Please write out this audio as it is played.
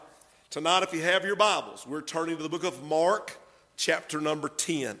Tonight, if you have your Bibles, we're turning to the book of Mark, chapter number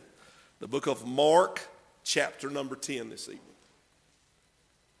 10. The book of Mark, chapter number 10 this evening.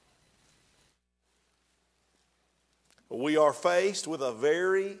 We are faced with a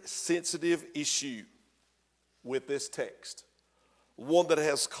very sensitive issue with this text. One that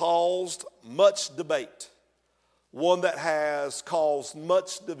has caused much debate. One that has caused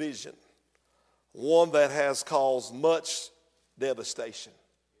much division. One that has caused much devastation.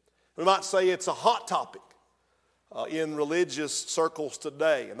 We might say it's a hot topic in religious circles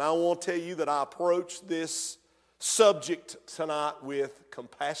today. And I want to tell you that I approach this subject tonight with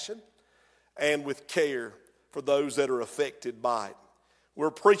compassion and with care for those that are affected by it.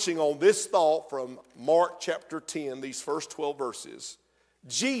 We're preaching on this thought from Mark chapter 10, these first 12 verses.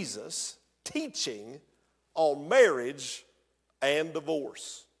 Jesus teaching on marriage and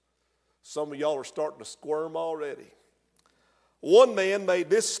divorce. Some of y'all are starting to squirm already. One man made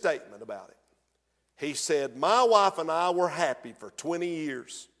this statement about it. He said, "My wife and I were happy for 20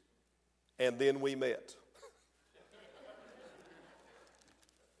 years, and then we met."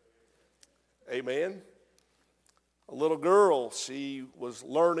 Amen. A little girl, she was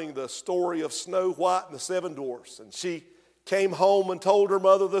learning the story of Snow White and the Seven Dwarfs, and she came home and told her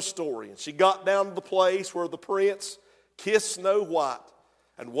mother the story. And she got down to the place where the prince kissed Snow White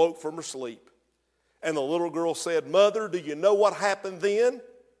and woke from her sleep. And the little girl said, "Mother, do you know what happened then?"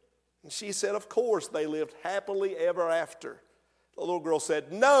 And she said, "Of course, they lived happily ever after." The little girl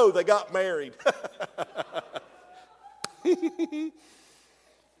said, "No, they got married."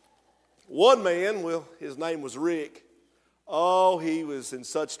 One man, well, his name was Rick. Oh, he was in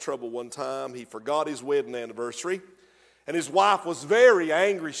such trouble one time. He forgot his wedding anniversary. And his wife was very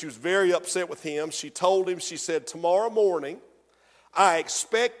angry. She was very upset with him. She told him, she said, "Tomorrow morning, I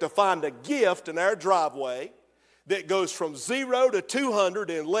expect to find a gift in our driveway that goes from 0 to 200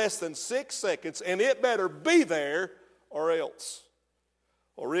 in less than 6 seconds, and it better be there or else."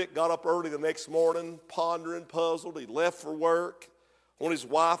 Well, Rick got up early the next morning, pondering, puzzled. He left for work. When his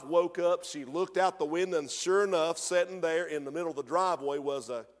wife woke up, she looked out the window, and sure enough, sitting there in the middle of the driveway was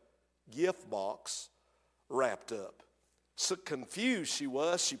a gift box wrapped up. So confused she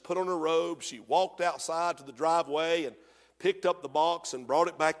was. She put on her robe. She walked outside to the driveway and picked up the box and brought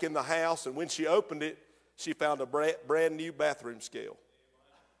it back in the house. And when she opened it, she found a brand new bathroom scale.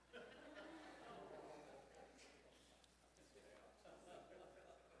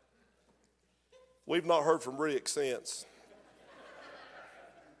 We've not heard from Rick since.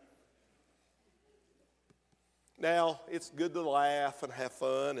 Now, it's good to laugh and have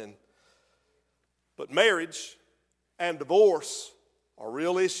fun, but marriage and divorce are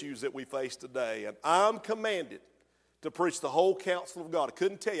real issues that we face today. And I'm commanded to preach the whole counsel of God. I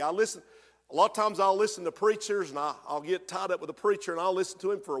couldn't tell you. A lot of times I'll listen to preachers, and I'll get tied up with a preacher, and I'll listen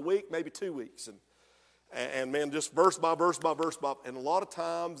to him for a week, maybe 2 weeks. And man, just verse by verse by verse by. And a lot of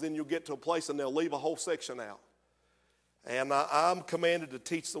times then you'll get to a place and they'll leave a whole section out. And I'm commanded to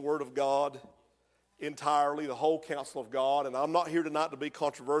teach the Word of God entirely, the whole counsel of God. And I'm not here tonight to be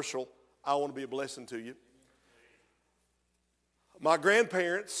controversial. I want to be a blessing to you. My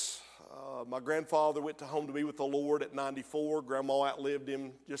grandparents, my grandfather went home to be with the Lord at 94. Grandma outlived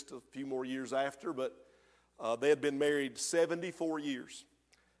him just a few more years after, but they had been married 74 years.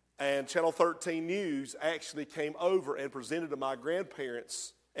 And Channel 13 News actually came over and presented to my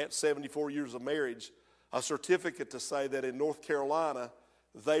grandparents at 74 years of marriage a certificate to say that in North Carolina,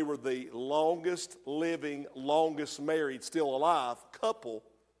 they were the longest living, longest married, still alive couple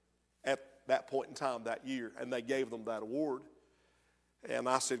at that point in time that year. And they gave them that award. And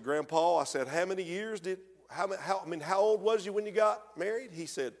I said, "Grandpa," I said, "how many years how old was you when you got married?" He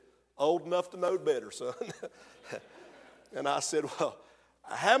said, "Old enough to know better, son." And I said, "Well,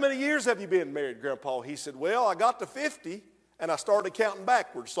 how many years have you been married, Grandpa?" He said, "Well, I got to 50 and I started counting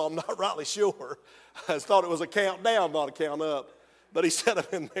backwards, so I'm not rightly sure." I thought it was a countdown, not a count up. But he said,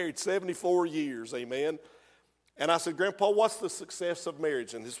 "I've been married 74 years, amen." And I said, "Grandpa, what's the success of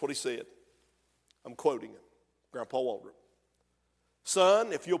marriage?" And this is what he said. I'm quoting him, Grandpa Waldrop.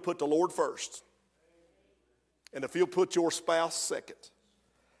 "Son, if you'll put the Lord first, and if you'll put your spouse second,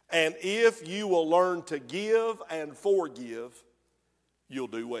 and if you will learn to give and forgive, you'll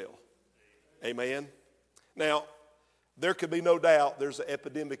do well." Amen. Now, there can be no doubt there's an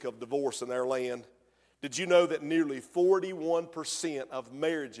epidemic of divorce in our land. Did you know that nearly 41% of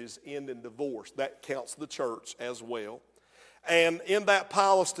marriages end in divorce? That counts the church as well. And in that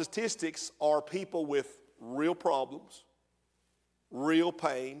pile of statistics are people with real problems, real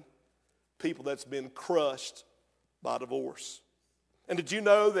pain, people that's been crushed by divorce. And did you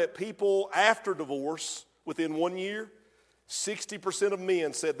know that people after divorce, within 1 year, 60% of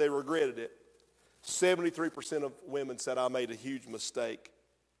men said they regretted it. 73% of women said, I made a huge mistake.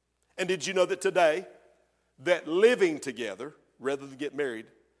 And did you know that today, that living together, rather than get married,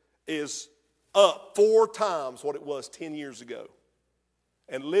 is up 4 times what it was 10 years ago?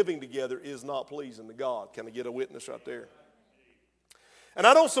 And living together is not pleasing to God. Can I get a witness right there? And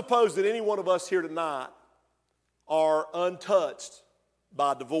I don't suppose that any one of us here tonight are untouched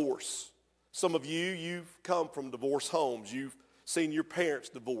by divorce. Some of you, you've come from divorce homes. You've seen your parents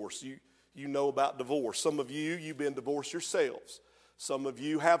divorce. You know about divorce. Some of you, you've been divorced yourselves. Some of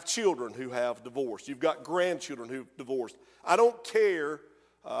you have children who have divorced. You've got grandchildren who've divorced. I don't care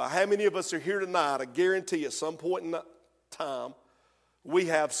how many of us are here tonight. I guarantee at some point in time, we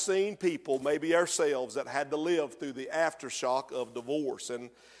have seen people, maybe ourselves, that had to live through the aftershock of divorce. And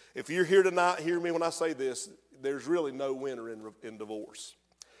if you're here tonight, hear me when I say this, there's really no winner in divorce.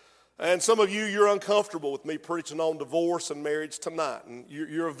 And some of you, you're uncomfortable with me preaching on divorce and marriage tonight. And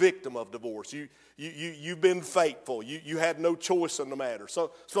you're a victim of divorce. You've been faithful. You had no choice in the matter.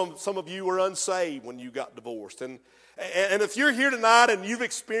 So some of you were unsaved when you got divorced. And if you're here tonight and you've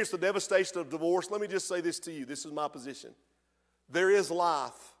experienced the devastation of divorce, let me just say this to you. This is my position. There is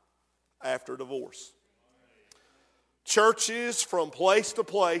life after divorce. Churches from place to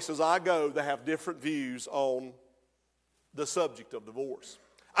place as I go, they have different views on the subject of divorce.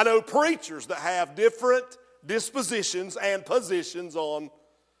 I know preachers that have different dispositions and positions on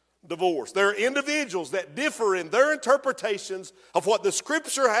divorce. There are individuals that differ in their interpretations of what the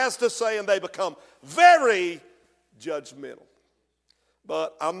Scripture has to say, and they become very judgmental.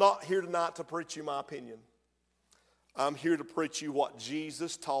 But I'm not here tonight to preach you my opinion. I'm here to preach you what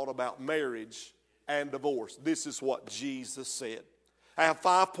Jesus taught about marriage and divorce. This is what Jesus said. I have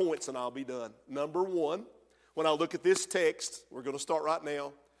 5 points and I'll be done. Number 1, when I look at this text, we're going to start right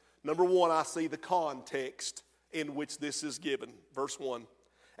now. Number 1, I see the context in which this is given. Verse 1.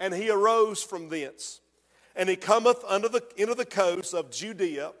 And he arose from thence, and he cometh into the coast of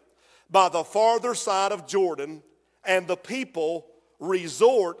Judea by the farther side of Jordan, and the people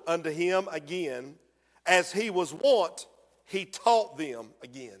resort unto him again. As he was wont, he taught them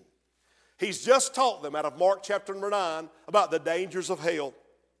again. He's just taught them out of Mark chapter number 9 about the dangers of hell.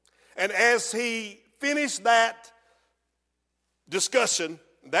 And as he finished that discussion,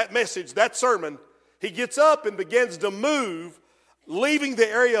 that message, that sermon, he gets up and begins to move, leaving the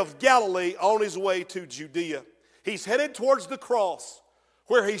area of Galilee on his way to Judea. He's headed towards the cross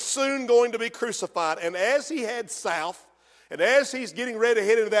where he's soon going to be crucified. And as he heads south, and as he's getting ready to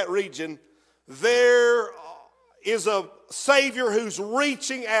head into that region, there is a Savior who's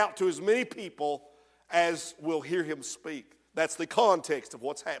reaching out to as many people as will hear him speak. That's the context of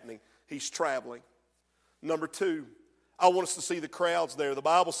what's happening. He's traveling. Number 2, I want us to see the crowds there. The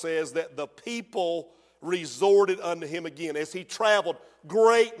Bible says that the people resorted unto him again. As he traveled,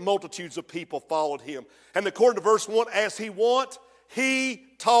 great multitudes of people followed him. And according to verse 1, as he wont, he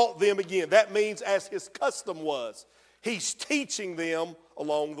taught them again. That means as his custom was. He's teaching them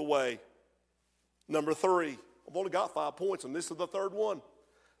along the way. Number 3, I've only got 5 points, and this is the third one.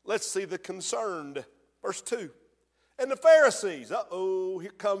 Let's see the concerned. Verse 2. And the Pharisees,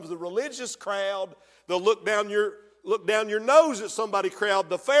 here comes the religious crowd. They'll look down your nose at somebody crowd.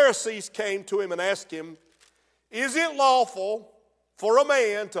 The Pharisees came to him and asked him, is it lawful for a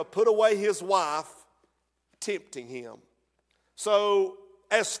man to put away his wife, tempting him? So,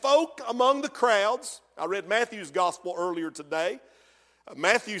 as folk among the crowds, I read Matthew's gospel earlier today.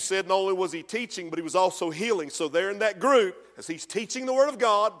 Matthew said not only was he teaching, but he was also healing. So there in that group, as he's teaching the Word of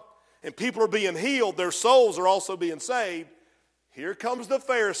God, and people are being healed, their souls are also being saved. Here comes the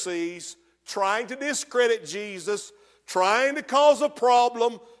Pharisees trying to discredit Jesus, trying to cause a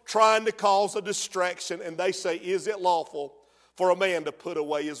problem, trying to cause a distraction. And they say, is it lawful for a man to put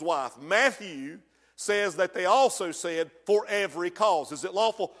away his wife? Matthew says that they also said, for every cause. Is it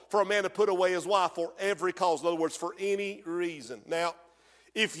lawful for a man to put away his wife for every cause? In other words, for any reason. Now,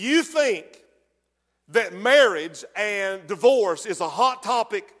 if you think that marriage and divorce is a hot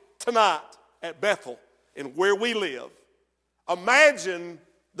topic tonight at Bethel and where we live, imagine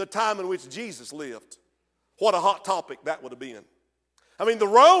the time in which Jesus lived. What a hot topic that would have been. I mean, the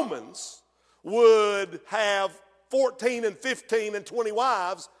Romans would have 14 and 15 and 20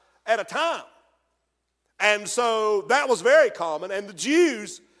 wives at a time. And so that was very common. And the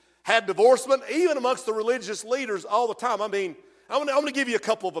Jews had divorcement even amongst the religious leaders all the time. I mean, I'm going to give you a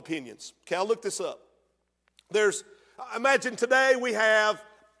couple of opinions. Okay, I'll look this up. Imagine today we have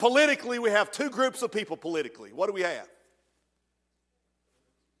 2 groups of people politically. What do we have?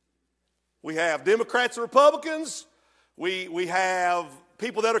 We have Democrats and Republicans. We have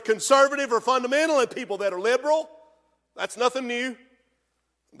people that are conservative or fundamental and people that are liberal. That's nothing new.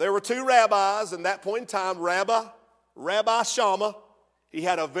 There were two rabbis in that point in time, Rabbi Shammah. He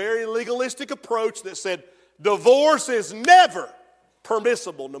had a very legalistic approach that said divorce is never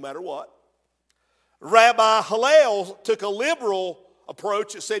permissible no matter what. Rabbi Hillel took a liberal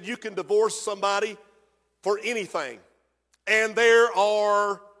approach that said you can divorce somebody for anything. And there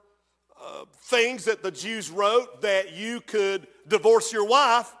are things that the Jews wrote that you could divorce your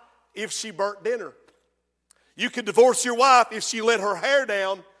wife if she burnt dinner. You could divorce your wife if she let her hair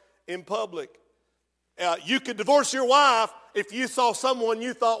down in public. You could divorce your wife if you saw someone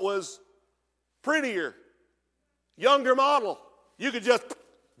you thought was prettier, younger model. You could just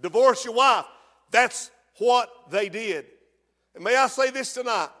divorce your wife. That's what they did. And may I say this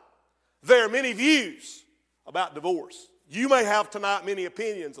tonight? There are many views about divorce. You may have tonight many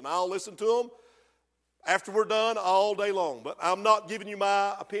opinions, and I'll listen to them after we're done all day long. But I'm not giving you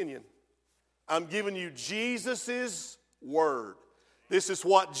my opinion. I'm giving you Jesus' word. This is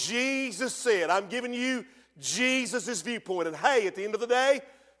what Jesus said. I'm giving you Jesus' viewpoint. And hey, at the end of the day,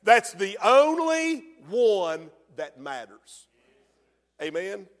 that's the only one that matters.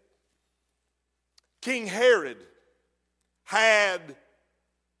 Amen? King Herod had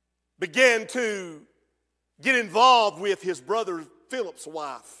began to get involved with his brother Philip's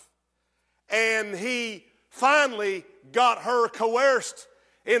wife. And he finally got her coerced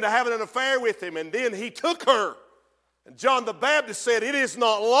into having an affair with him. And then he took her. And John the Baptist said, it is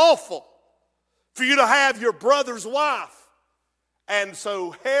not lawful for you to have your brother's wife. And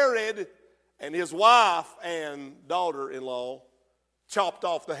so Herod and his wife and daughter-in-law chopped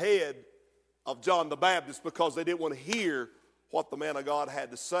off the head of John the Baptist because they didn't want to hear what the man of God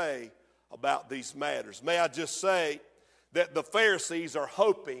had to say about these matters. May I just say that the Pharisees are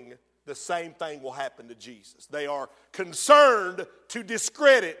hoping the same thing will happen to Jesus. They are concerned to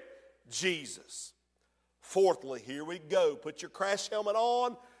discredit Jesus. Fourthly, here we go. Put your crash helmet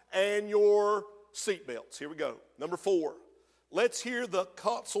on and your seatbelts. Here we go. Number 4, let's hear the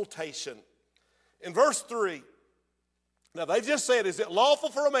consultation. In verse 3, now they just said, is it lawful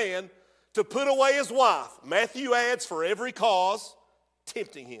for a man to put away his wife? Matthew adds, for every cause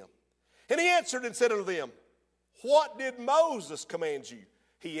tempting him. And he answered and said unto them, what did Moses command you?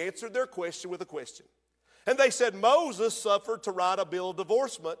 He answered their question with a question. And they said, Moses suffered to write a bill of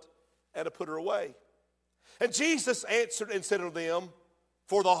divorcement and to put her away. And Jesus answered and said unto them,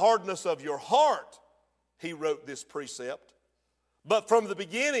 for the hardness of your heart he wrote this precept. But from the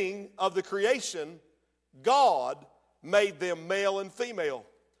beginning of the creation, God made them male and female.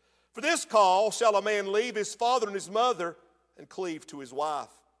 For this cause shall a man leave his father and his mother and cleave to his wife.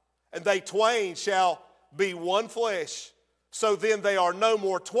 And they twain shall be one flesh. So then they are no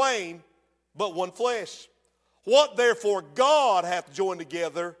more twain, but one flesh. What therefore God hath joined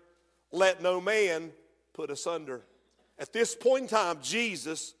together, let no man put asunder. At this point in time,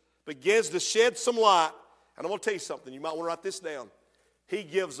 Jesus begins to shed some light. And I'm going to tell you something. You might want to write this down. He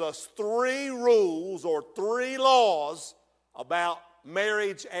gives us 3 rules or 3 laws about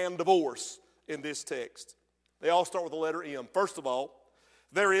marriage and divorce in this text. They all start with the letter M. First of all,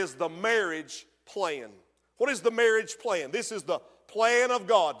 there is the marriage plan. What is the marriage plan? This is the plan of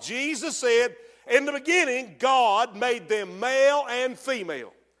God. Jesus said, in the beginning, God made them male and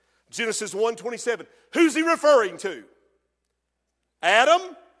female. Genesis 1:27. Who's he referring to? Adam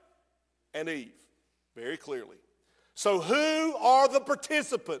and Eve, very clearly. So who are the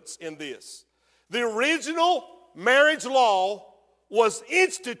participants in this? The original marriage law was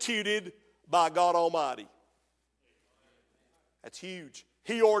instituted by God Almighty. That's huge.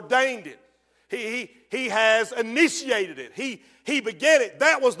 He ordained it. He has initiated it. He began it.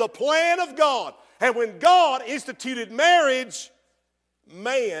 That was the plan of God. And when God instituted marriage,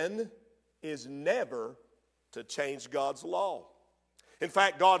 man is never to change God's law. In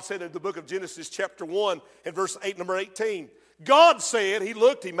fact, God said in the book of Genesis chapter 1 and verse 8, number 18, God said, he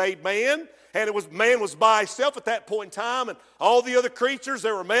looked, he made man, and man was by himself at that point in time, and all the other creatures,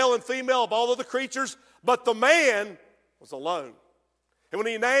 there were male and female of all other creatures, but the man was alone. And when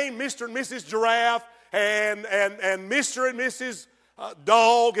he named Mr. and Mrs. Giraffe and Mr. and Mrs.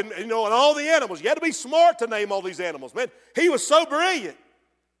 Dog and all the animals, you had to be smart to name all these animals. Man, he was so brilliant.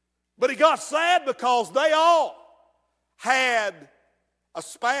 But he got sad because they all had a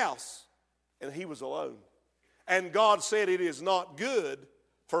spouse and he was alone. And God said it is not good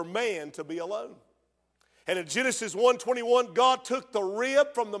for man to be alone. And in Genesis 1:21, God took the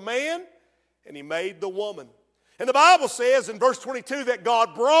rib from the man and he made the woman. And the Bible says in verse 22 that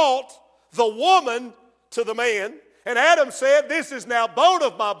God brought the woman to the man. And Adam said, this is now bone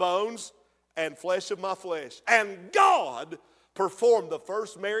of my bones and flesh of my flesh. And God performed the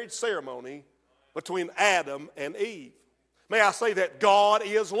first marriage ceremony between Adam and Eve. May I say that? God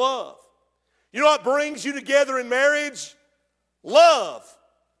is love. You know what brings you together in marriage? Love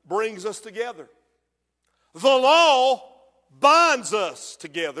brings us together. The law binds us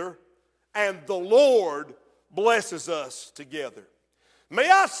together, and the Lord blesses us together. May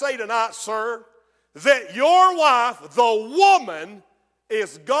I say tonight, sir, that your wife, the woman,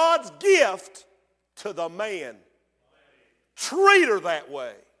 is God's gift to the man. Treat her that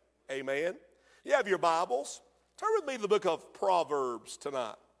way. Amen. You have your Bibles. Turn with me to the book of Proverbs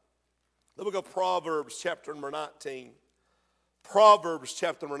tonight. The book of Proverbs, chapter number 19. Proverbs,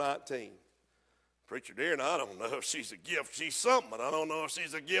 chapter number 19. Preacher Darren, I don't know if she's a gift. She's something, but I don't know if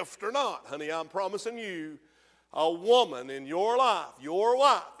she's a gift or not. Honey, I'm promising you, a woman in your life, your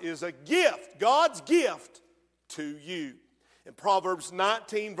wife, is a gift, God's gift to you. In Proverbs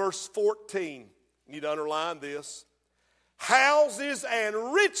 19, verse 14, you need to underline this. Houses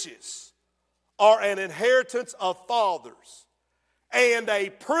and riches are an inheritance of fathers, and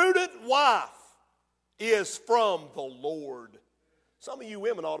a prudent wife is from the Lord. Some of you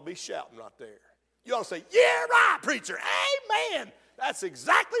women ought to be shouting right there. You ought to say, yeah, right, preacher. Amen. That's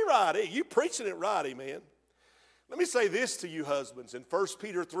exactly right. Hey, you preaching it right, amen. Let me say this to you husbands. In 1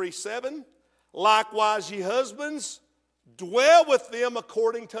 Peter 3:7, likewise ye husbands, dwell with them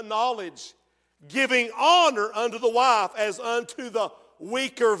according to knowledge, giving honor unto the wife as unto the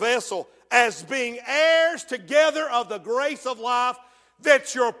weaker vessel, as being heirs together of the grace of life,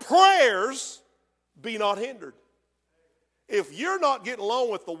 that your prayers be not hindered. If you're not getting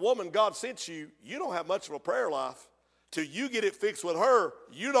along with the woman God sent you, you don't have much of a prayer life. Till you get it fixed with her,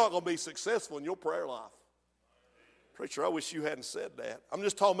 you're not going to be successful in your prayer life. Preacher, I wish you hadn't said that. I'm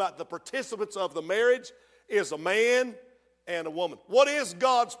just talking about the participants of the marriage is a man and a woman. What is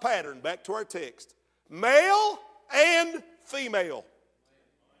God's pattern? Back to our text. Male and female.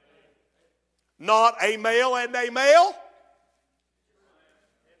 Not a male and a male.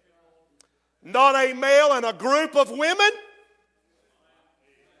 Not a male and a group of women.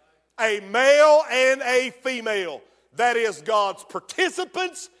 A male and a female. That is God's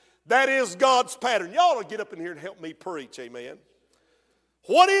participants. That is God's pattern. Y'all ought to get up in here and help me preach, amen.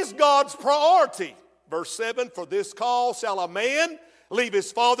 What is God's priority? Verse 7, for this cause shall a man leave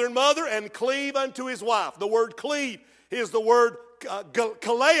his father and mother and cleave unto his wife. The word cleave is the word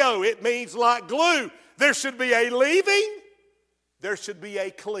kaleo. It means like glue. There should be a leaving. There should be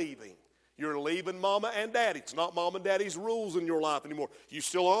a cleaving. You're leaving mama and daddy. It's not mom and daddy's rules in your life anymore. You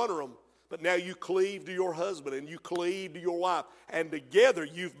still honor them. But now you cleave to your husband and you cleave to your wife. And together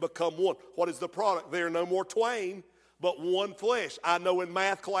you've become one. What is the product? They are no more twain, but one flesh. I know in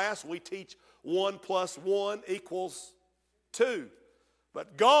math class we teach 1 + 1 = 2.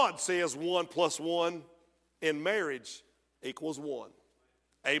 But God says 1 + 1 in marriage equals 1.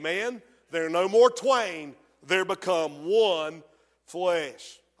 Amen? They're no more twain. They're become one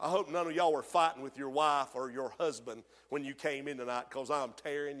flesh. I hope none of y'all were fighting with your wife or your husband when you came in tonight, because I'm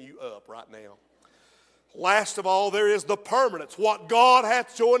tearing you up right now. Last of all, there is the permanence. What God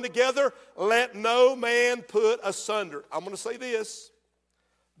hath joined together, let no man put asunder. I'm going to say this.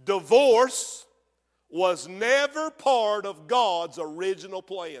 Divorce was never part of God's original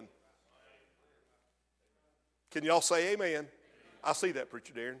plan. Can y'all say amen? I see that,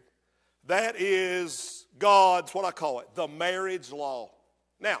 Preacher Darren. That is God's, what I call it, the marriage law.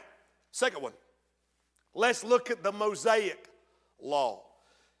 Now, second one, let's look at the Mosaic law.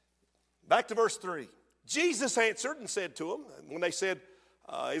 Back to verse 3. Jesus answered and said to them, when they said,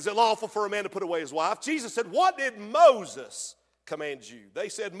 is it lawful for a man to put away his wife? Jesus said, what did Moses command you? They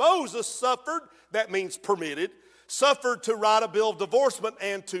said, Moses suffered, that means permitted, suffered to write a bill of divorcement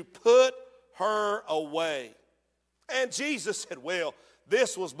and to put her away. And Jesus said, well,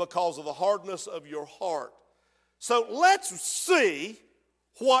 this was because of the hardness of your heart. So let's see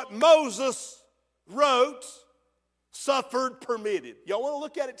what Moses wrote, suffered, permitted. Y'all want to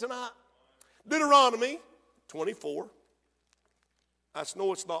look at it tonight? Deuteronomy 24. I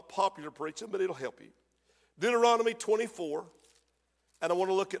know it's not popular preaching, but it'll help you. Deuteronomy 24. And I want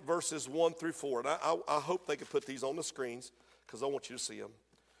to look at verses 1 through 4. And I hope they can put these on the screens because I want you to see them.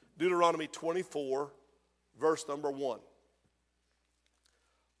 Deuteronomy 24, verse number 1.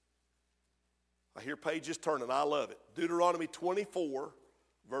 I hear pages turning. I love it. Deuteronomy 24,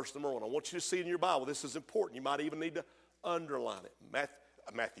 verse number 1. I want you to see in your Bible. This is important. You might even need to underline it.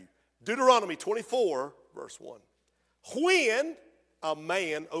 Matthew. Deuteronomy 24, verse 1. When a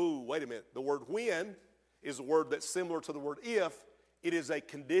man, wait a minute. The word when is a word that's similar to the word if. It is a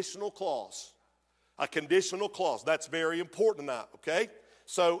conditional clause. A conditional clause. That's very important tonight, okay?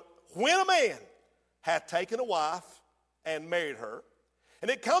 So, when a man hath taken a wife and married her, and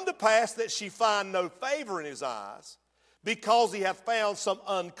it come to pass that she find no favor in his eyes, because he hath found some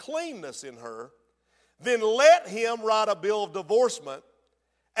uncleanness in her, then let him write a bill of divorcement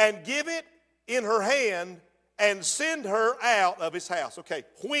and give it in her hand and send her out of his house. Okay,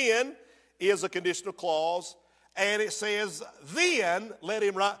 when is a conditional clause, and it says, then let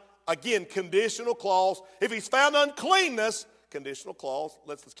him write, again, conditional clause. If he's found uncleanness, conditional clause,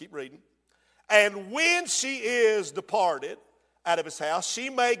 let's keep reading. And when she is departed out of his house, she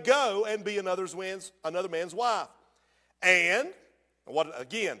may go and be another man's wife. And, what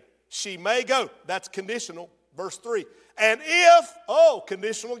again, she may go. That's conditional. Verse 3. And if,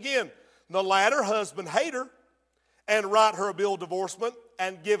 conditional again, the latter husband hate her, and write her a bill of divorcement,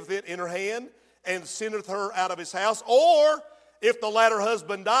 and giveth it in her hand, and sendeth her out of his house, or if the latter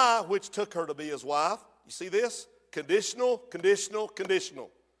husband die, which took her to be his wife. You see this? Conditional, conditional, conditional.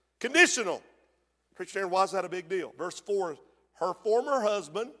 Conditional. Preacher Aaron, why is that a big deal? Verse 4, her former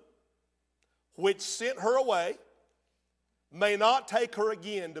husband, which sent her away, may not take her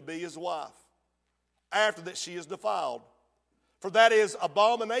again to be his wife, after that she is defiled. For that is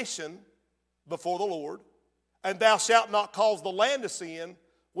abomination before the Lord, and thou shalt not cause the land to sin,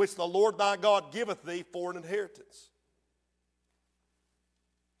 which the Lord thy God giveth thee for an inheritance.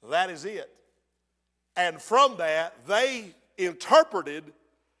 That is it. And from that, they interpreted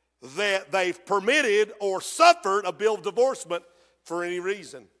that they've permitted or suffered a bill of divorcement for any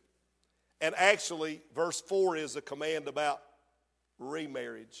reason. And actually, verse 4 is a command about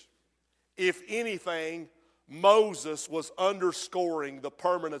remarriage. If anything, Moses was underscoring the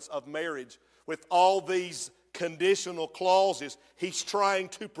permanence of marriage with all these conditional clauses. He's trying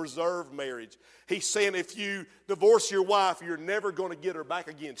to preserve marriage. He's saying if you divorce your wife, you're never going to get her back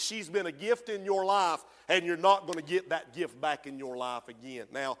again. She's been a gift in your life, and you're not going to get that gift back in your life again.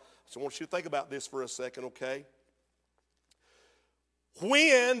 Now, so I want you to think about this for a second, okay?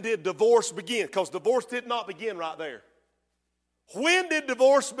 When did divorce begin? Because divorce did not begin right there. When did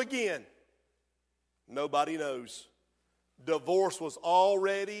divorce begin? Nobody knows. Divorce was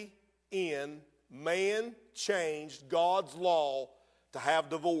already in. Man changed God's law to have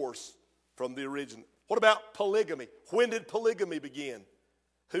divorce from the original. What about polygamy? When did polygamy begin?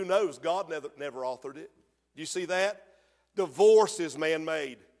 Who knows? God never authored it. Do you see that? Divorce is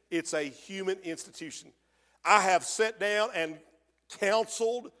man-made. It's a human institution. I have sat down and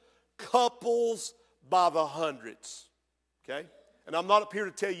counseled couples by the hundreds. Okay? And I'm not up here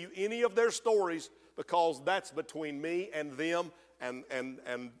to tell you any of their stories, because that's between me and them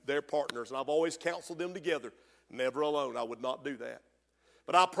and their partners. And I've always counseled them together, never alone. I would not do that.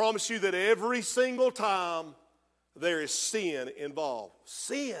 But I promise you that every single time there is sin involved.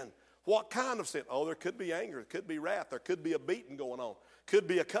 Sin. What kind of sin? Oh, there could be anger. There could be wrath. There could be a beating going on. Could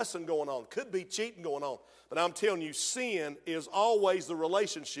be a cussing going on. Could be cheating going on. But I'm telling you, sin is always the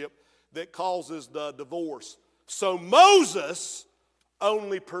relationship that causes the divorce. So Moses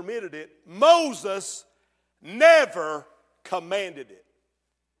only permitted it. Moses never commanded it.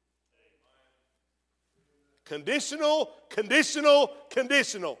 Conditional, conditional,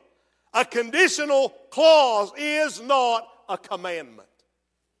 conditional. A conditional clause is not a commandment.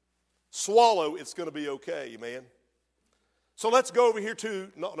 Swallow, it's going to be okay, man. So let's go over here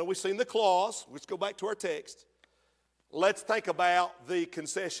to, we've seen the clause. Let's go back to our text. Let's think about the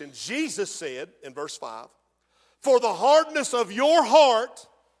concession. Jesus said in verse 5, for the hardness of your heart,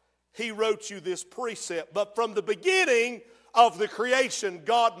 he wrote you this precept. But from the beginning of the creation,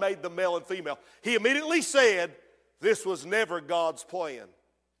 God made them male and female. He immediately said, this was never God's plan.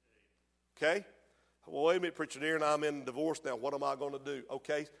 Okay? Well, wait a minute, Preacher Darren, I'm in divorce now. What am I going to do?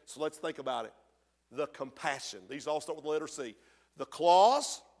 Okay, so let's think about it. The compassion. These all start with the letter C. The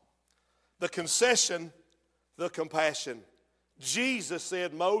clause, the concession, the compassion. Jesus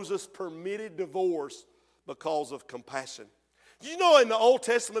said Moses permitted divorce because of compassion. You know, in the Old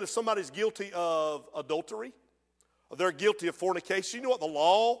Testament, if somebody's guilty of adultery, or they're guilty of fornication, you know what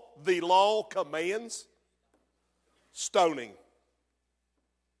the law commands? Stoning.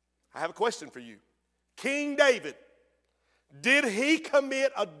 I have a question for you. King David, did he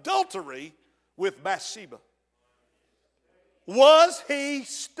commit adultery with Bathsheba? Was he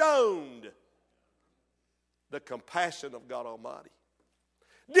stoned? The compassion of God Almighty.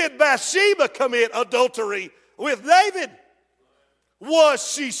 Did Bathsheba commit adultery with David?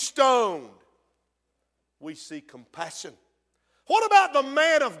 Was she stoned? We see compassion. What about the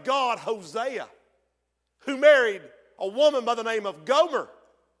man of God, Hosea, who married a woman by the name of Gomer?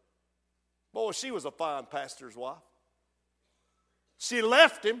 Boy, she was a fine pastor's wife. She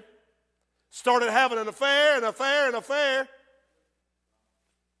left him, started having an affair.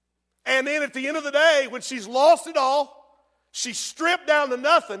 And then at the end of the day, when she's lost it all, she's stripped down to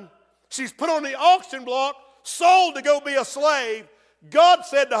nothing, she's put on the auction block, sold to go be a slave, God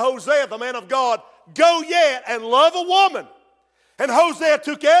said to Hosea, the man of God, go yet and love a woman. And Hosea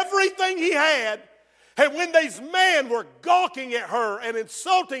took everything he had, and when these men were gawking at her and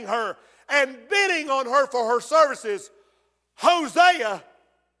insulting her and bidding on her for her services, Hosea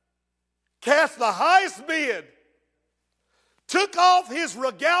cast the highest bid, took off his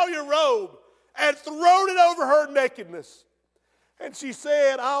regalia robe, and thrown it over her nakedness. And she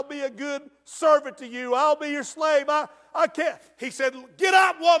said, I'll be a good servant to you. I'll be your slave. I can't. He said, get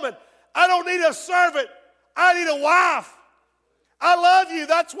up, woman. I don't need a servant. I need a wife. I love you.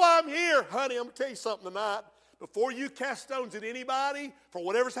 That's why I'm here. Honey, I'm going to tell you something tonight. Before you cast stones at anybody for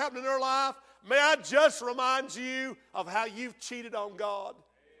whatever's happened in their life, may I just remind you of how you've cheated on God.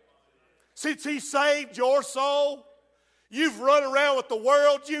 Since He saved your soul, you've run around with the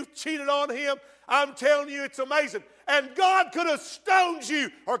world. You've cheated on Him. I'm telling you, it's amazing. And God could have stoned you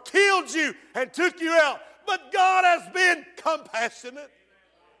or killed you and took you out. But God has been compassionate.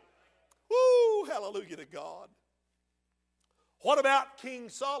 Woo, hallelujah to God. What about King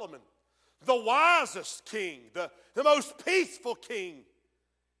Solomon? The wisest king, the most peaceful king.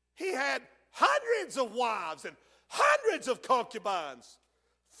 He had hundreds of wives and hundreds of concubines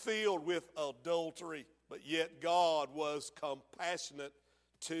filled with adultery. But yet God was compassionate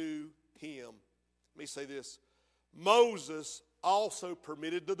to him. Let me say this. Moses also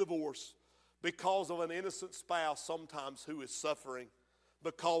permitted the divorce because of an innocent spouse sometimes who is suffering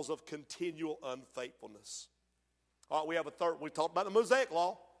because of continual unfaithfulness. All right, we have a third. We talked about the Mosaic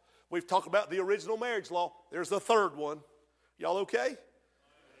law. We've talked about the original marriage law. There's a third one. Y'all okay?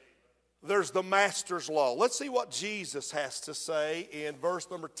 There's the master's law. Let's see what Jesus has to say in verse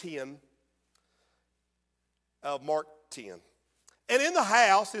number 10 of Mark 10. And in the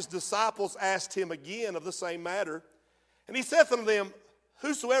house his disciples asked him again of the same matter. And he saith unto them,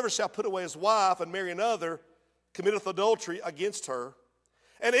 whosoever shall put away his wife and marry another committeth adultery against her.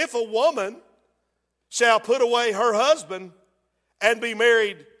 And if a woman shall put away her husband and be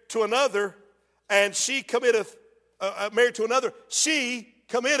married to another, and she committeth, married to another, she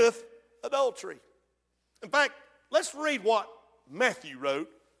committeth adultery. In fact, let's read what Matthew wrote,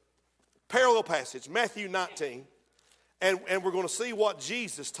 parallel passage, Matthew 19, and we're going to see what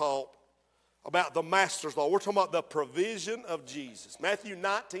Jesus taught about the master's law. We're talking about the provision of Jesus. Matthew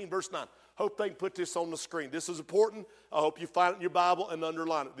 19, verse 9. Hope they can put this on the screen. This is important. I hope you find it in your Bible and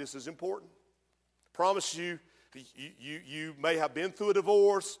underline it. This is important. Promise you, you may have been through a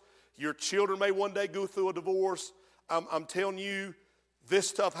divorce. Your children may one day go through a divorce. I'm telling you, this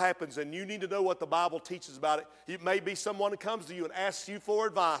stuff happens, and you need to know what the Bible teaches about it. It may be someone that comes to you and asks you for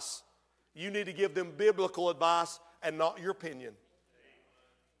advice. You need to give them biblical advice and not your opinion.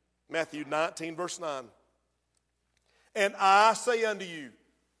 Matthew 19, verse 9. And I say unto you,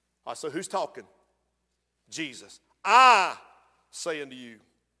 so who's talking? Jesus. I say unto you,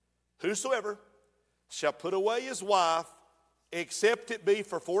 whosoever shall put away his wife, except it be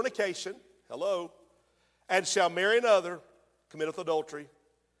for fornication, hello, and shall marry another, committeth adultery.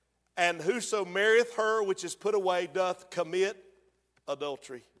 And whoso marrieth her which is put away doth commit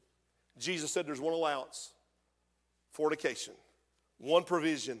adultery. Jesus said there's one allowance, fornication, one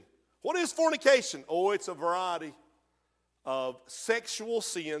provision. What is fornication? Oh, it's a variety of sexual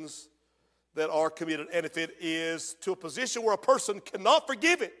sins that are committed. And if it is to a position where a person cannot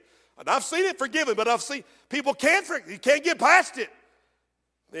forgive it, and I've seen it forgiven, but I've seen people can't forgive, you can't get past it,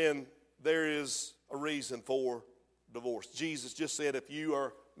 then there is a reason for divorce. Jesus just said if you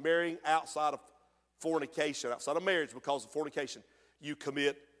are marrying outside of fornication, outside of marriage because of fornication, you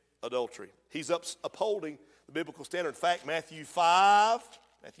commit adultery. He's upholding the biblical standard. In fact, Matthew 5,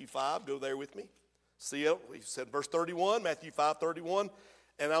 go there with me. See it? He said verse 31, Matthew 5:31.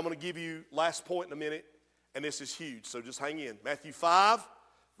 And I'm going to give you last point in a minute, and this is huge, so just hang in. Matthew 5,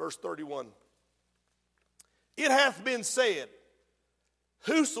 verse 31. It hath been said,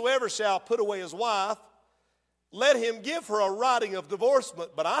 whosoever shall put away his wife, let him give her a writing of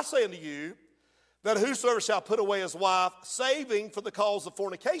divorcement. But I say unto you, that whosoever shall put away his wife, saving for the cause of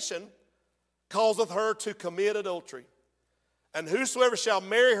fornication, causeth her to commit adultery. And whosoever shall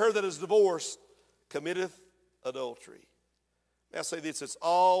marry her that is divorced, committeth adultery. Now I say this, it's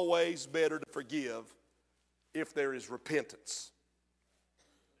always better to forgive if there is repentance,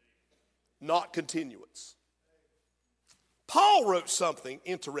 not continuance. Paul wrote something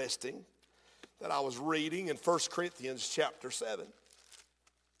interesting that I was reading in 1 Corinthians chapter 7.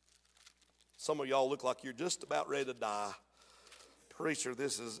 Some of y'all look like you're just about ready to die. Preacher,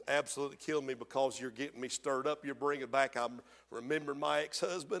 this is absolutely killing me because you're getting me stirred up. You're bringing back, I'm remembering my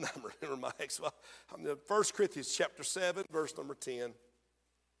ex-husband. I'm remembering my ex-wife. I'm in 1 Corinthians chapter 7, verse number 10.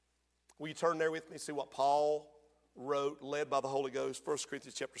 Will you turn there with me and see what Paul wrote, led by the Holy Ghost? 1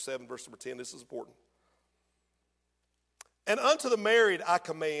 Corinthians chapter 7, verse number 10. This is important. And unto the married I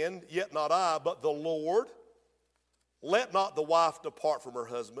command, yet not I, but the Lord, let not the wife depart from her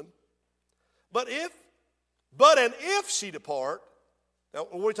husband. But if she depart, now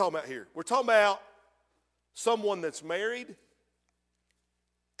what are we talking about here? We're talking about someone that's married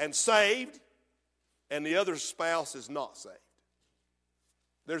and saved, and the other spouse is not saved.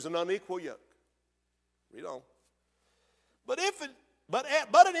 There's an unequal yoke. Read on. But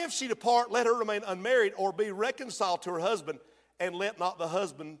if she depart, let her remain unmarried, or be reconciled to her husband, and let not the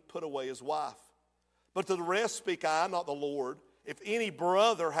husband put away his wife. But to the rest speak I, not the Lord. If any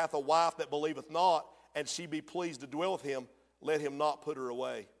brother hath a wife that believeth not, and she be pleased to dwell with him, let him not put her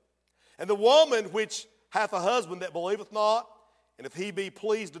away. And the woman which hath a husband that believeth not, and if he be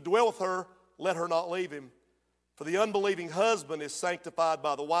pleased to dwell with her, let her not leave him. For the unbelieving husband is sanctified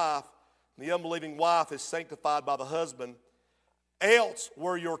by the wife, and the unbelieving wife is sanctified by the husband. Else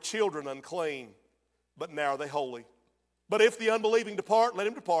were your children unclean, but now are they holy. But if the unbelieving depart, let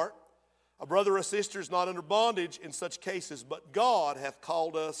him depart. A brother or a sister is not under bondage in such cases, but God hath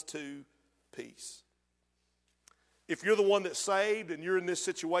called us to peace. If you're the one that's saved and you're in this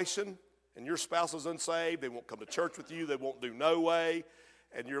situation and your spouse is unsaved, they won't come to church with you, they won't do no way,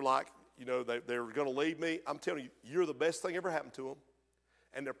 and you're like, they're going to leave me, I'm telling you, you're the best thing ever happened to them.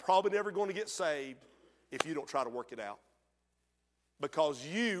 And they're probably never going to get saved if you don't try to work it out. Because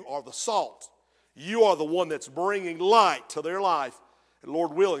you are the salt. You are the one that's bringing light to their life. And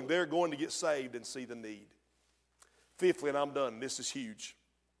Lord willing, they're going to get saved and see the need. Fifthly, and I'm done, this is huge.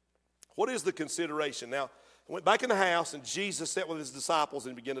 What is the consideration? Now, I went back in the house and Jesus sat with his disciples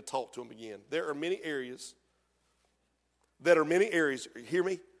and began to talk to them again. There are many areas, hear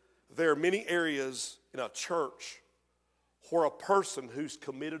me? There are many areas in a church where a person who's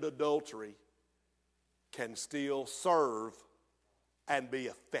committed adultery can still serve and be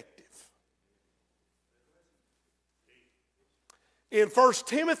effective. In 1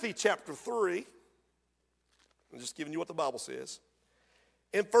 Timothy chapter 3, I'm just giving you what the Bible says.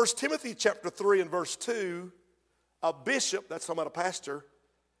 In 1 Timothy chapter 3 and verse 2, a bishop, that's talking about a pastor,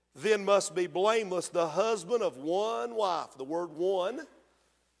 then must be blameless, the husband of one wife. The word one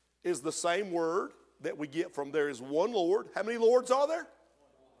is the same word that we get from there is one Lord. How many lords are there?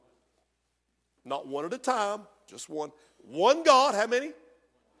 Not one at a time, just one. One God, how many?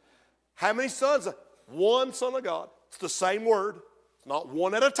 How many sons? One Son of God. It's the same word. It's not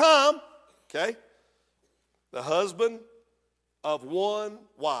one at a time, okay? The husband of one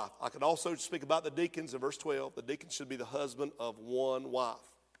wife. I could also speak about the deacons in verse 12. The deacon should be the husband of one wife.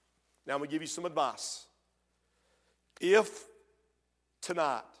 Now I'm going to give you some advice. If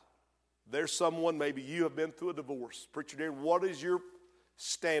tonight there's someone, maybe you have been through a divorce. Preacher Darren, what is your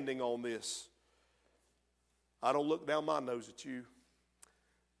standing on this? I don't look down my nose at you.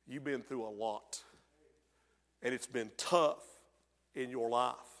 You've been through a lot. And it's been tough in your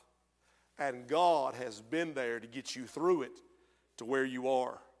life. And God has been there to get you through it to where you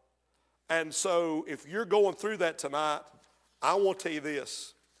are. And so if you're going through that tonight, I want to tell you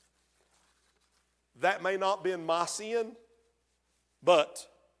this. That may not be my sin, but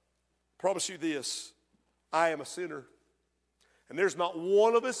I promise you this, I am a sinner. And there's not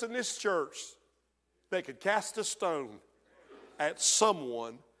one of us in this church that could cast a stone at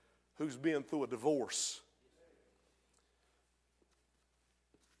someone who's been through a divorce.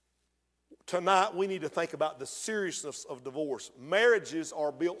 Tonight, we need to think about the seriousness of divorce. Marriages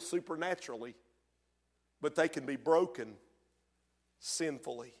are built supernaturally, but they can be broken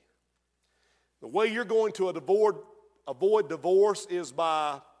sinfully. The way you're going to avoid divorce is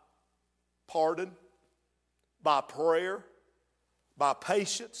by pardon, by prayer, by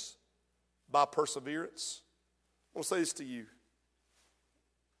patience, by perseverance. I want to say this to you.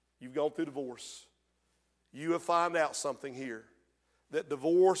 You've gone through divorce. You have found out something here. That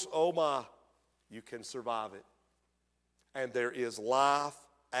divorce, oh my, you can survive it. And there is life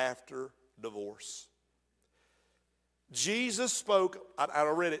after divorce. Jesus spoke, I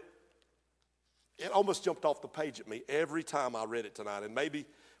read it. It almost jumped off the page at me every time I read it tonight. And maybe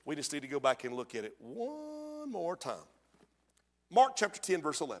we just need to go back and look at it one more time. Mark chapter 10,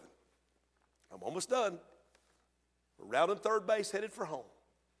 verse 11. I'm almost done. We're rounding third base, headed for home.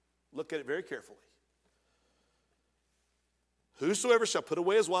 Look at it very carefully. Whosoever shall put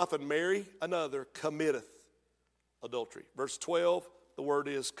away his wife and marry another committeth adultery. Verse 12, the word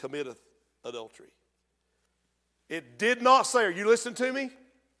is committeth adultery. It did not say, are you listening to me?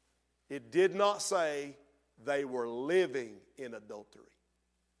 It did not say they were living in adultery.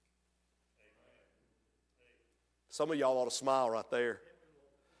 Some of y'all ought to smile right there.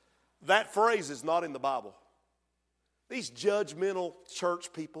 That phrase is not in the Bible. These judgmental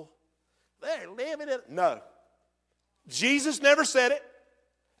church people, they're living it. No. Jesus never said it,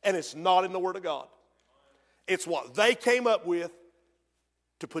 and it's not in the Word of God. It's what they came up with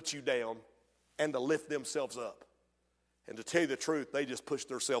to put you down and to lift themselves up. And to tell you the truth, they just pushed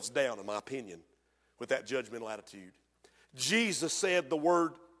themselves down, in my opinion, with that judgmental attitude. Jesus said the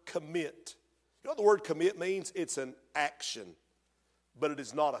word commit. You know what the word commit means? It's an action, but it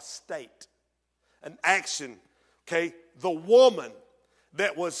is not a state. An action, okay? The woman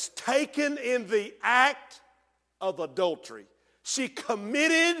that was taken in the act of adultery, she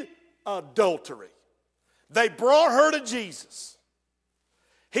committed adultery. They brought her to Jesus.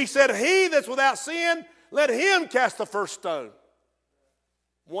 He said, he that's without sin, let him cast the first stone.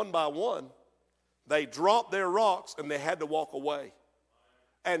 One by one, they dropped their rocks and they had to walk away.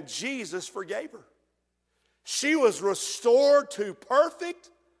 And Jesus forgave her. She was restored to perfect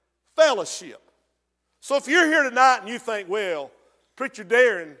fellowship. So if you're here tonight and you think, well, Preacher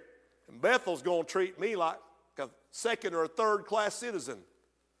Darren and Bethel's going to treat me like a second or a third class citizen.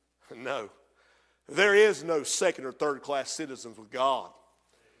 No. There is no second or third class citizens with God.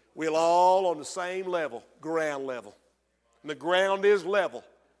 We're all on the same level, ground level. And the ground is level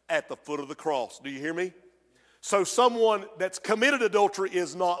at the foot of the cross. Do you hear me? So someone that's committed adultery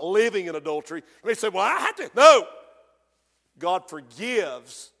is not living in adultery. And they say, well, I have to. No. God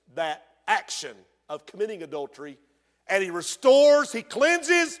forgives that action of committing adultery, and he restores, he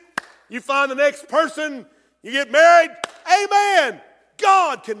cleanses. You find the next person, you get married. Amen.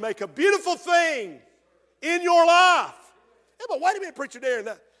 God can make a beautiful thing in your life. Yeah, but wait a minute, Preacher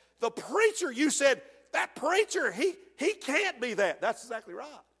Darren. The preacher, you said, that preacher, he can't be that. That's exactly right.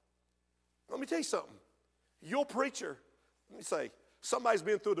 Let me tell you something. Your preacher, let me say, somebody's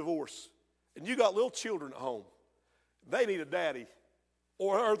been through a divorce, and you got little children at home. They need a daddy,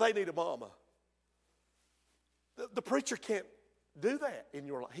 or they need a mama. The preacher can't do that in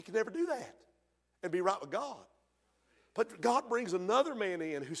your life. He can never do that and be right with God. But God brings another man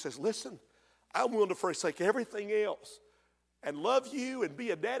in who says, listen, I'm willing to forsake everything else and love you and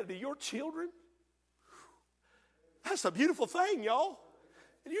be a daddy to your children. That's a beautiful thing, y'all.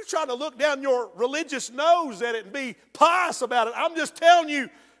 And you're trying to look down your religious nose at it and be pious about it. I'm just telling you,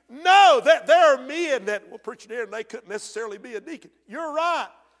 no, that there are men that, well, Preacher Darren, they couldn't necessarily be a deacon. You're right.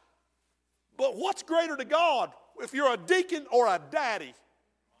 But what's greater to God if you're a deacon or a daddy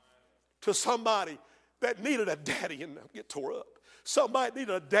to somebody that needed a daddy and get tore up? Somebody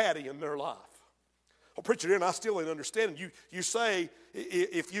needed a daddy in their life. Well, Preacher Darren, I still ain't understanding. You say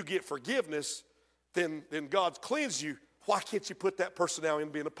if you get forgiveness, then God's cleansed you. Why can't you put that person now in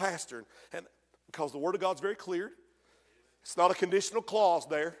being a pastor? And because the Word of God's very clear. It's not a conditional clause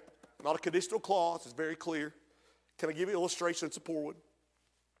there. Not a conditional clause. It's very clear. Can I give you an illustration? It's a poor one.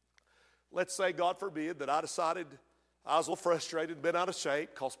 Let's say, God forbid, that I decided I was a little frustrated, been out of shape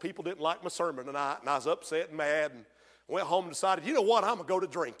because people didn't like my sermon tonight, and I was upset and mad, and went home and decided, you know what, I'm going to go to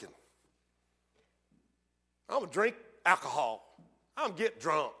drinking. I'm going to drink alcohol. I'm going to get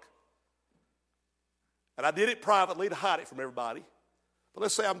drunk. And I did it privately to hide it from everybody. But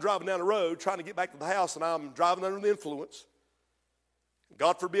let's say I'm driving down the road trying to get back to the house, and I'm driving under the influence.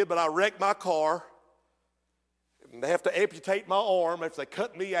 God forbid, but I wreck my car, and they have to amputate my arm after they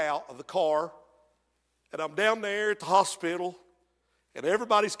cut me out of the car. And I'm down there at the hospital, and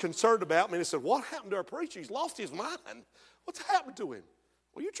everybody's concerned about me. And they said, what happened to our preacher? He's lost his mind. What's happened to him?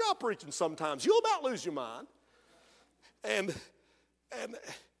 Well, you try preaching sometimes. You'll about lose your mind. And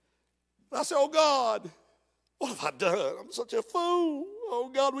I said, oh, God, what have I done? I'm such a fool.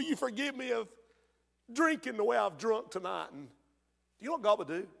 Oh, God, will you forgive me of drinking the way I've drunk tonight? And you know what God would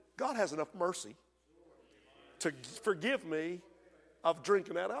do? God has enough mercy to forgive me of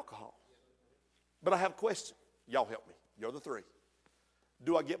drinking that alcohol. But I have a question. Y'all help me. You're the three.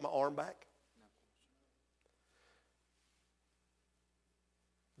 Do I get my arm back?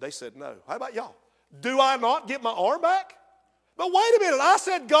 They said no. How about y'all? Do I not get my arm back? But wait a minute. I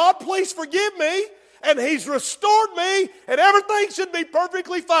said, God, please forgive me. And he's restored me. And everything should be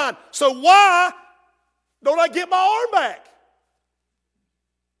perfectly fine. So why don't I get my arm back?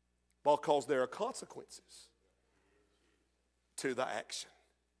 Because there are consequences to the action.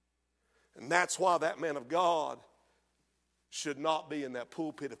 And that's why that man of God should not be in that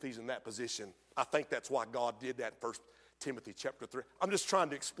pulpit if he's in that position. I think that's why God did that in 1 Timothy chapter 3. I'm just trying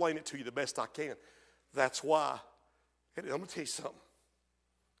to explain it to you the best I can. That's why. And I'm going to tell you something.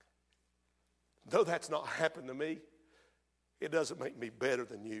 Though that's not happened to me, it doesn't make me better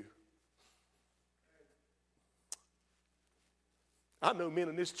than you. I know men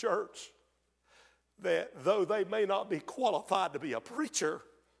in this church that though they may not be qualified to be a preacher,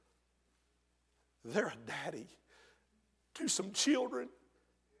 they're a daddy to some children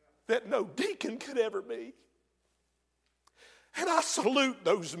that no deacon could ever be. And I salute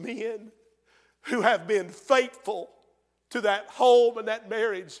those men who have been faithful to that home and that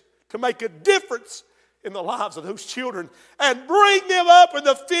marriage to make a difference in the lives of those children and bring them up in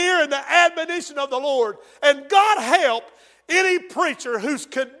the fear and the admonition of the Lord. And God help any preacher who's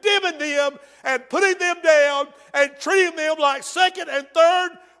condemning them and putting them down and treating them like second and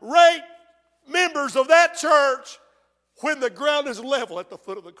third rate members of that church when the ground is level at the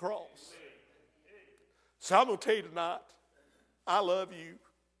foot of the cross. So I'm going to tell you tonight, I love you.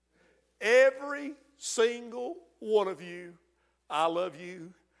 Every single one of you, I love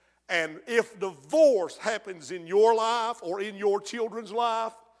you. And if divorce happens in your life or in your children's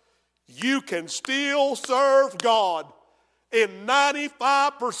life, you can still serve God in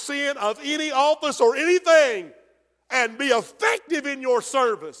 95% of any office or anything and be effective in your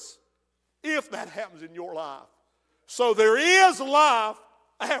service if that happens in your life. So there is life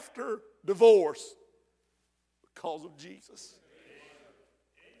after divorce because of Jesus.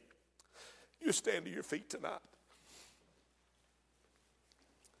 You stand to your feet tonight.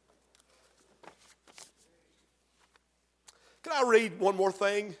 Can I read one more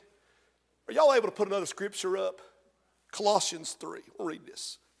thing? Are y'all able to put another scripture up? Colossians 3. We'll read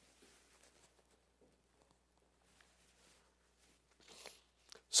this.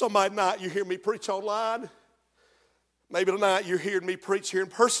 Some night you hear me preach online. Maybe tonight you're hearing me preach here in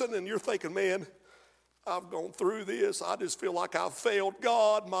person and you're thinking, man, I've gone through this. I just feel like I've failed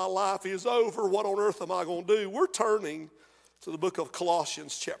God. My life is over. What on earth am I going to do? We're turning to the book of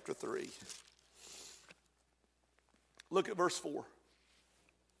Colossians chapter 3. Look at verse 4.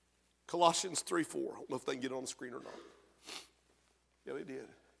 Colossians 3:4. I don't know if they can get it on the screen or not. Yeah, they did.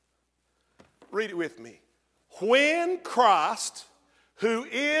 Read it with me. When Christ, who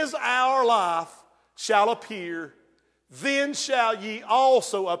is our life, shall appear, then shall ye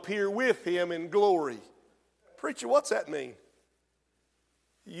also appear with him in glory. Preacher, what's that mean?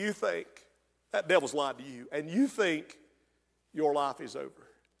 You think, that devil's lied to you, and you think your life is over.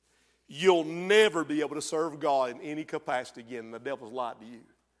 You'll never be able to serve God in any capacity again. The devil's lied to you.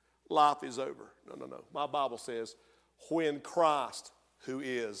 Life is over. No. My Bible says, when Christ, who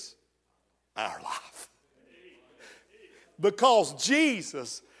is our life. Because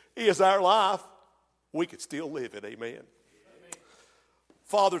Jesus is our life, we could still live it. Amen.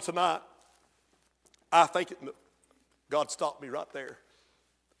 Father, tonight, I think God stopped me right there.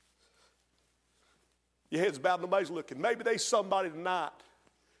 Your head's bowed, nobody's looking. Maybe there's somebody tonight,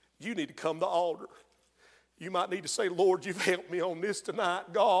 you need to come to the altar. You might need to say, Lord, you've helped me on this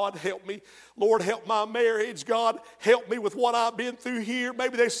tonight. God, help me. Lord, help my marriage. God, help me with what I've been through here.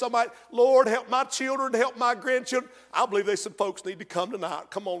 Maybe there's somebody, Lord, help my children, help my grandchildren. I believe there's some folks need to come tonight.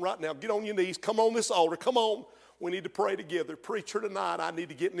 Come on right now. Get on your knees. Come on this altar. Come on. We need to pray together. Preacher, tonight, I need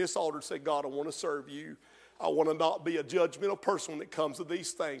to get in this altar and say, God, I want to serve you. I want to not be a judgmental person when it comes to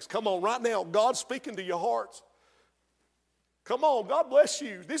these things. Come on right now. God's speaking to your hearts. Come on. God bless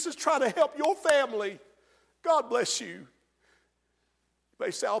you. This is trying to help your family. God bless you. You may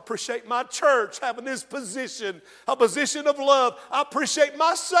say, I appreciate my church having this position, a position of love. I appreciate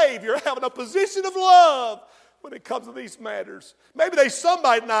my Savior having a position of love when it comes to these matters. Maybe there's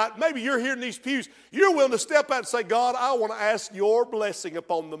somebody tonight, maybe you're here in these pews, you're willing to step out and say, God, I want to ask your blessing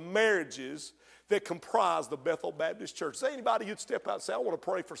upon the marriages that comprise the Bethel Baptist Church. Is there anybody who'd step out and say, I want to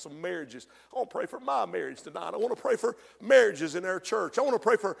pray for some marriages. I want to pray for my marriage tonight. I want to pray for marriages in our church. I want to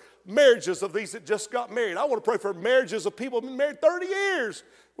pray for marriages of these that just got married. I want to pray for marriages of people who have been married 30 years.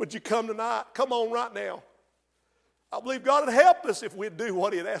 Would you come tonight? Come on right now. I believe God would help us if we'd do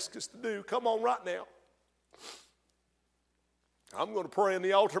what he'd ask us to do. Come on right now. I'm going to pray in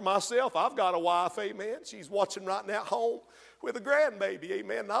the altar myself. I've got a wife, amen. She's watching right now at home with a grandbaby,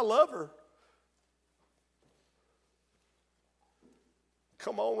 amen, and I love her.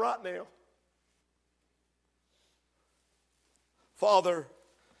 Come on right now. Father,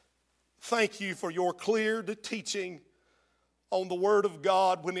 thank you for your clear teaching on the Word of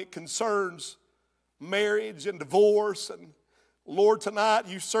God when it concerns marriage and divorce. And Lord, tonight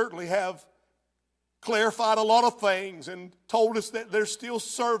you certainly have clarified a lot of things and told us that there's still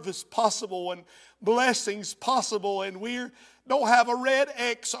service possible and blessings possible, and we don't have a red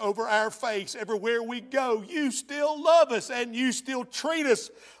X over our face everywhere we go. You still love us and you still treat us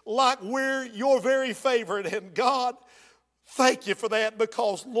like we're your very favorite. And God, thank you for that,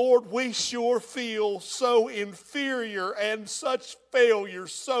 because Lord, we sure feel so inferior and such failure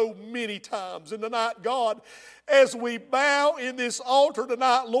so many times. And tonight, God, as we bow in this altar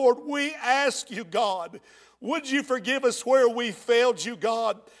tonight, Lord, we ask you, God, would you forgive us where we failed you,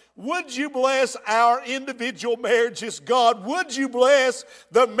 God? would you bless our individual marriages, God? Would you bless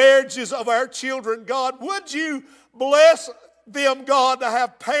the marriages of our children, God? Would you bless them, God, to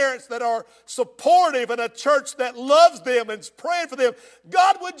have parents that are supportive and a church that loves them and is praying for them?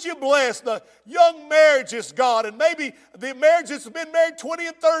 God, would you bless the young marriages, God, and maybe the marriages have been married 20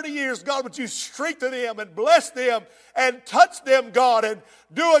 and 30 years. God, would you strengthen them and bless them and touch them, God, and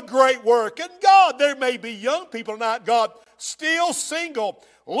do a great work? And God, there may be young people tonight, God, still single,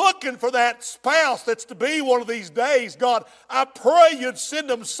 looking for that spouse that's to be one of these days. God, I pray you'd send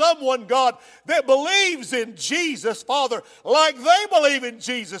them someone, God, that believes in Jesus, Father, like they believe in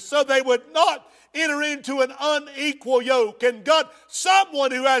Jesus, so they would not enter into an unequal yoke. And God,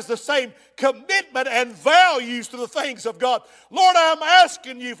 someone who has the same commitment and values to the things of God. Lord, I'm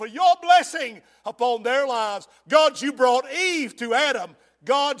asking you for your blessing upon their lives. God, you brought Eve to Adam.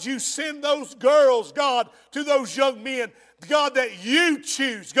 God, you send those girls, God, to those young men, God, that you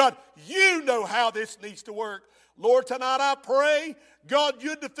choose. God, you know how this needs to work. Lord, tonight I pray, God,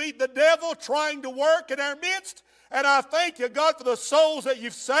 you defeat the devil trying to work in our midst. And I thank you, God, for the souls that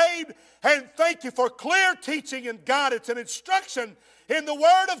you've saved. And thank you for clear teaching and guidance and instruction in the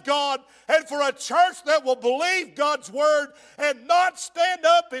Word of God. And for a church that will believe God's Word and not stand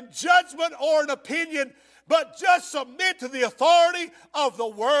up in judgment or an opinion, but just submit to the authority of the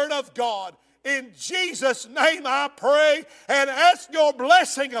Word of God. In Jesus' name I pray and ask your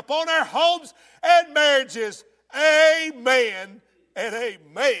blessing upon our homes and marriages. Amen and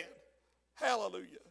amen. Hallelujah.